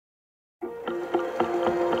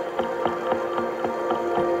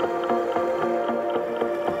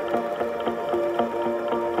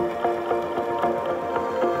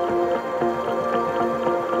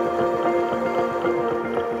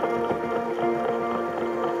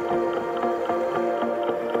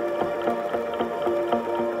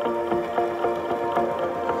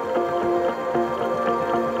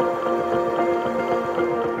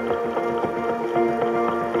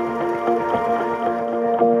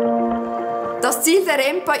Das Ziel der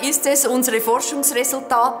Empa ist es, unsere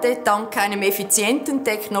Forschungsresultate dank einem effizienten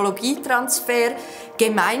Technologietransfer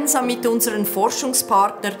gemeinsam mit unseren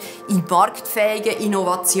Forschungspartnern in marktfähige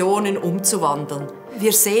Innovationen umzuwandeln.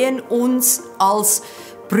 Wir sehen uns als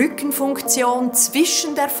Brückenfunktion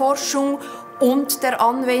zwischen der Forschung und der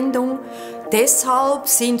Anwendung. Deshalb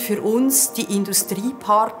sind für uns die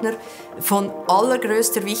Industriepartner von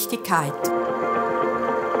allergrößter Wichtigkeit.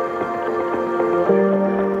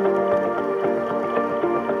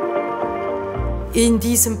 In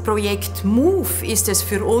diesem Projekt MOVE ist es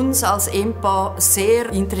für uns als Empa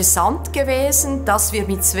sehr interessant gewesen, dass wir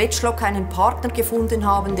mit Swagelok einen Partner gefunden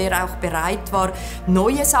haben, der auch bereit war,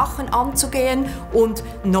 neue Sachen anzugehen und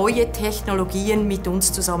neue Technologien mit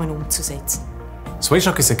uns zusammen umzusetzen.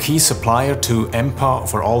 Swagelok is a key supplier to Empa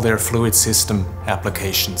for all their fluid system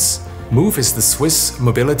applications. MOVE is the Swiss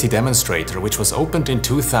mobility demonstrator, which was opened in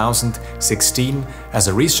 2016 as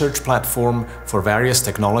a research platform for various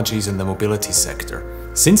technologies in the mobility sector.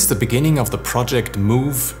 Since the beginning of the project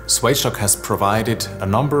MOVE, Swagelok has provided a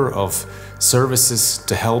number of services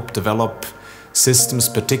to help develop systems,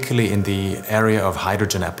 particularly in the area of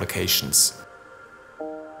hydrogen applications.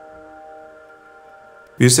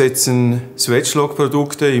 Wir setzen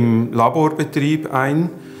Swagelok-Produkte im Laborbetrieb ein,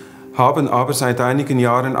 haben aber seit einigen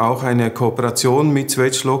Jahren auch eine Kooperation mit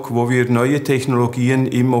Swagelok, wo wir neue Technologien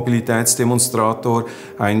im Mobilitätsdemonstrator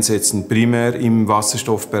einsetzen, primär im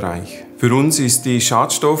Wasserstoffbereich. Für uns ist die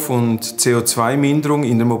Schadstoff- und CO2-Minderung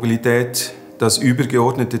in der Mobilität das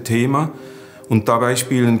übergeordnete Thema und dabei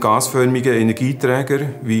spielen gasförmige Energieträger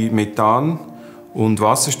wie Methan und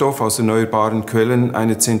Wasserstoff aus erneuerbaren Quellen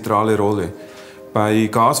eine zentrale Rolle. Bei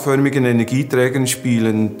gasförmigen Energieträgern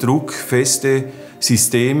spielen druckfeste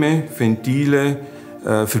Systeme, Ventile,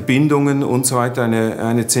 Verbindungen und so weiter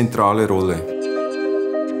eine zentrale Rolle.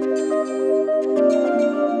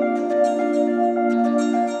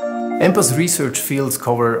 Empa's research fields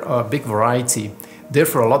cover a big variety.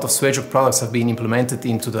 Therefore, a lot of Swagelok products have been implemented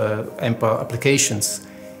into the Empa applications.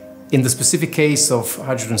 In the specific case of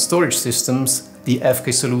hydrogen storage systems, the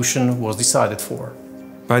FK solution was decided for.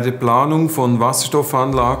 Bei der Planung von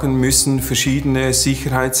Wasserstoffanlagen müssen verschiedene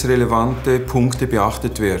sicherheitsrelevante Punkte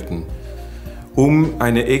beachtet werden. Um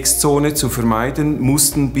eine Exzone zu vermeiden,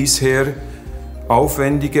 mussten bisher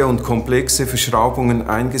aufwendige und komplexe Verschraubungen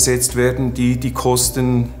eingesetzt werden, die die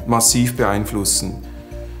Kosten massiv beeinflussen.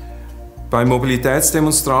 Beim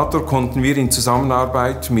Mobilitätsdemonstrator konnten wir in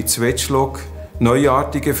Zusammenarbeit mit Swagelok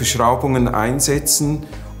neuartige Verschraubungen einsetzen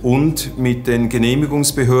und mit den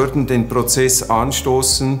Genehmigungsbehörden den Prozess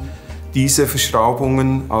anstoßen, diese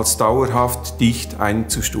Verschraubungen als dauerhaft dicht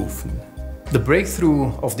einzustufen. The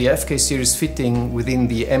breakthrough of the FK series fitting within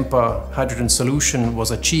the Empa hydrogen solution was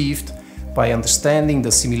achieved by understanding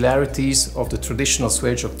the similarities of the traditional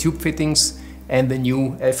Swagelok tube fittings and the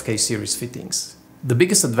new FK series fittings. The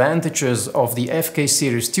biggest advantages of the FK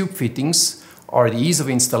series tube fittings are the ease of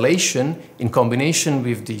installation in combination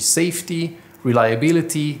with the safety,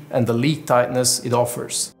 reliability and the leak tightness it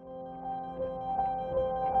offers.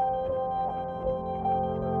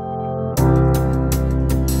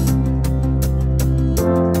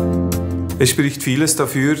 Es spricht vieles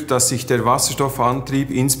dafür, dass sich der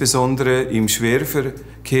Wasserstoffantrieb insbesondere im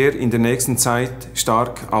Schwerverkehr in der nächsten Zeit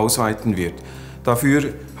stark ausweiten wird.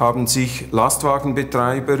 Dafür haben sich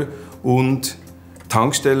Lastwagenbetreiber und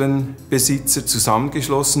Tankstellenbesitzer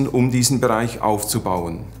zusammengeschlossen, um diesen Bereich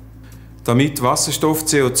aufzubauen. Damit Wasserstoff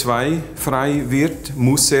CO2-frei wird,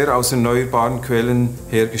 muss er aus erneuerbaren Quellen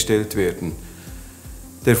hergestellt werden.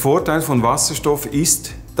 Der Vorteil von Wasserstoff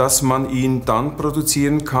ist, dass man ihn dann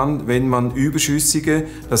produzieren kann, wenn man überschüssige,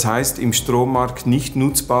 das heißt im Strommarkt nicht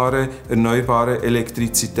nutzbare, erneuerbare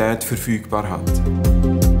Elektrizität verfügbar hat.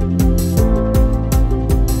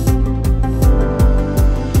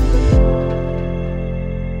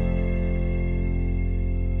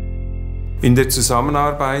 In der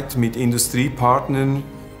Zusammenarbeit mit Industriepartnern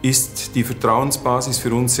ist die Vertrauensbasis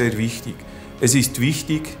für uns sehr wichtig. Es ist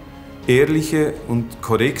wichtig, ehrliche und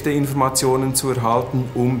korrekte Informationen zu erhalten,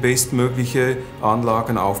 um bestmögliche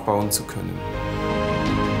Anlagen aufbauen zu können.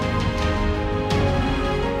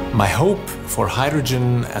 My hope for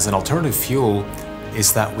hydrogen as an alternative fuel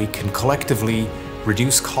is that we can collectively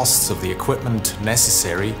reduce costs of the equipment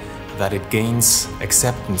necessary, that it gains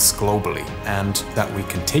acceptance globally, and that we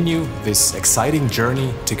continue this exciting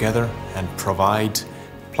journey together and provide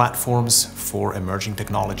platforms for emerging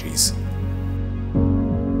technologies.